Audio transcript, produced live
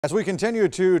As we continue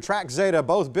to track Zeta,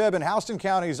 both Bibb and Houston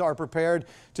counties are prepared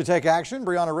to take action.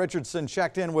 Brianna Richardson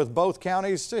checked in with both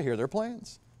counties to hear their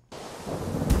plans.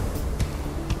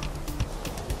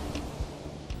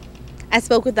 I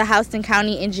spoke with the Houston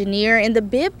County engineer and the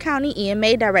Bibb County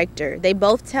EMA director. They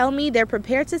both tell me they're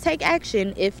prepared to take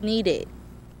action if needed.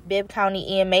 Bibb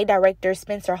County EMA Director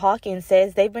Spencer Hawkins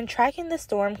says they've been tracking the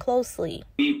storm closely.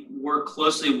 We work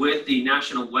closely with the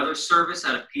National Weather Service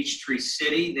out of Peachtree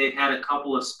City. They've had a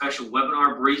couple of special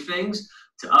webinar briefings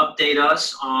to update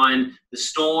us on the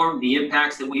storm, the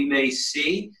impacts that we may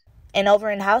see. And over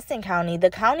in Houston County, the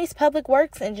county's public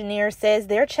works engineer says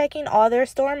they're checking all their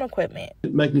storm equipment.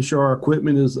 Making sure our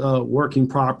equipment is working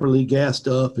properly, gassed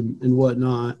up and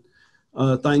whatnot.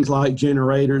 Things like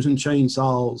generators and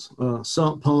chainsaws,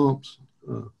 sump pumps,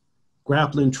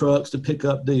 grappling trucks to pick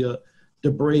up the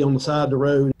debris on the side of the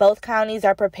road. Both counties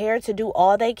are prepared to do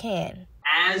all they can.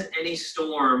 As any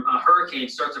storm, a hurricane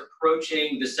starts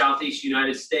approaching the southeast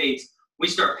United States, we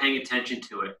start paying attention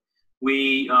to it.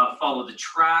 We follow the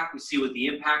track, we see what the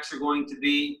impacts are going to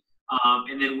be,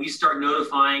 and then we start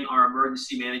notifying our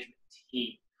emergency management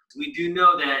team. We do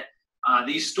know that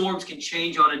these storms can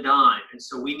change on a dime, and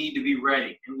so we need to be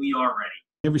ready, and we are ready.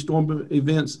 Every storm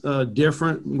event's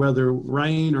different, whether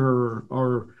rain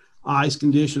or ice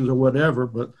conditions or whatever,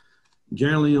 but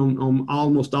generally on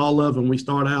almost all of them, we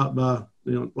start out by,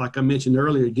 like I mentioned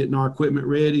earlier, getting our equipment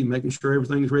ready, making sure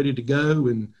everything's ready to go,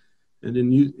 and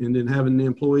then having the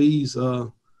employees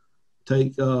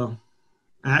take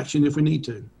action if we need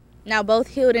to. Now, both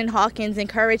Hill and Hawkins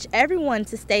encourage everyone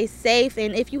to stay safe,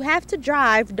 and if you have to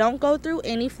drive, don't go through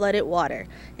any flooded water.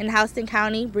 In Houston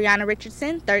County, Brianna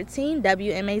Richardson, 13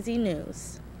 WMAZ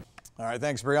News. All right,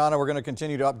 thanks, Brianna. We're going to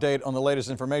continue to update on the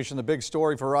latest information. The big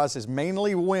story for us is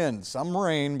mainly wind. Some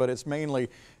rain, but it's mainly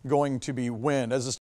going to be wind. As